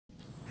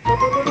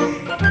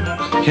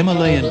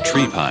Himalayan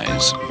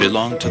treepies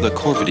belong to the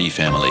Corvidae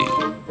family.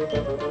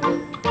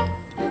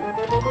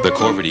 The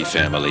Corvidae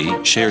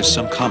family shares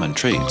some common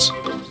traits.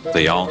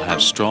 They all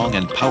have strong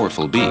and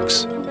powerful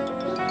beaks,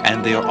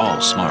 and they are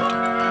all smart.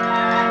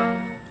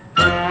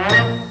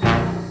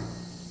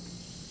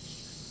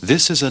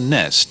 This is a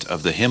nest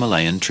of the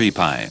Himalayan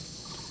treepie.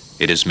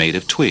 It is made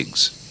of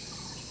twigs.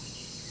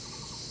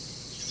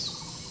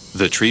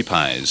 The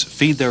treepies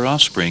feed their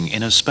offspring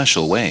in a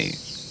special way.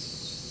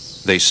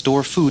 They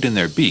store food in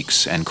their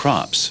beaks and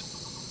crops.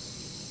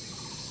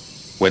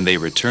 When they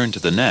return to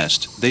the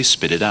nest, they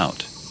spit it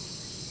out.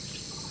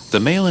 The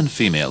male and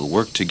female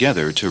work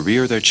together to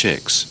rear their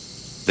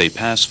chicks. They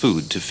pass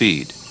food to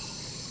feed.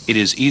 It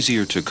is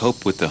easier to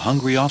cope with the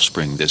hungry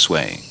offspring this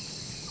way.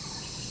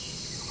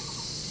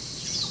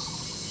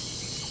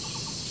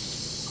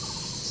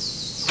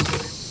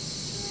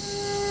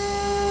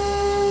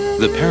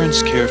 The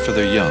parents care for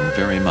their young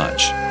very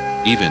much.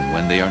 Even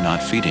when they are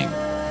not feeding,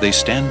 they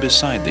stand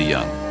beside the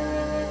young.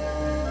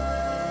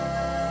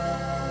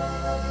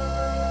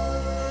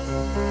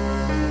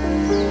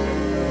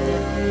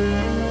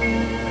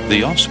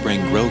 The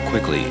offspring grow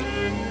quickly.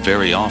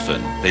 Very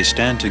often, they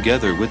stand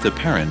together with the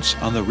parents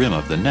on the rim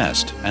of the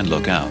nest and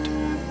look out.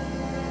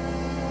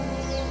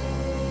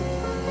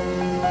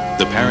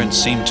 The parents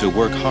seem to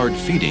work hard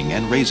feeding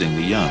and raising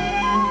the young.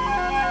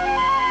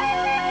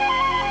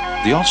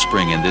 The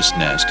offspring in this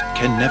nest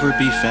can never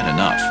be fed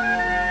enough.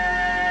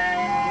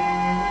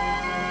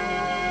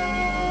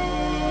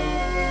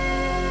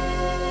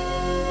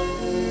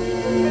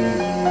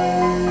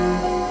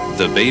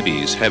 The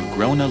babies have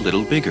grown a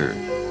little bigger.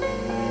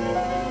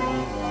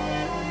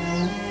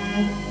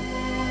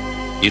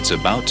 It's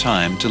about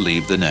time to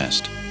leave the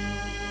nest.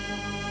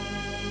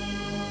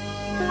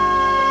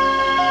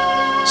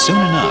 Soon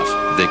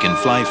enough, they can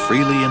fly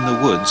freely in the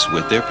woods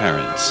with their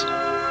parents.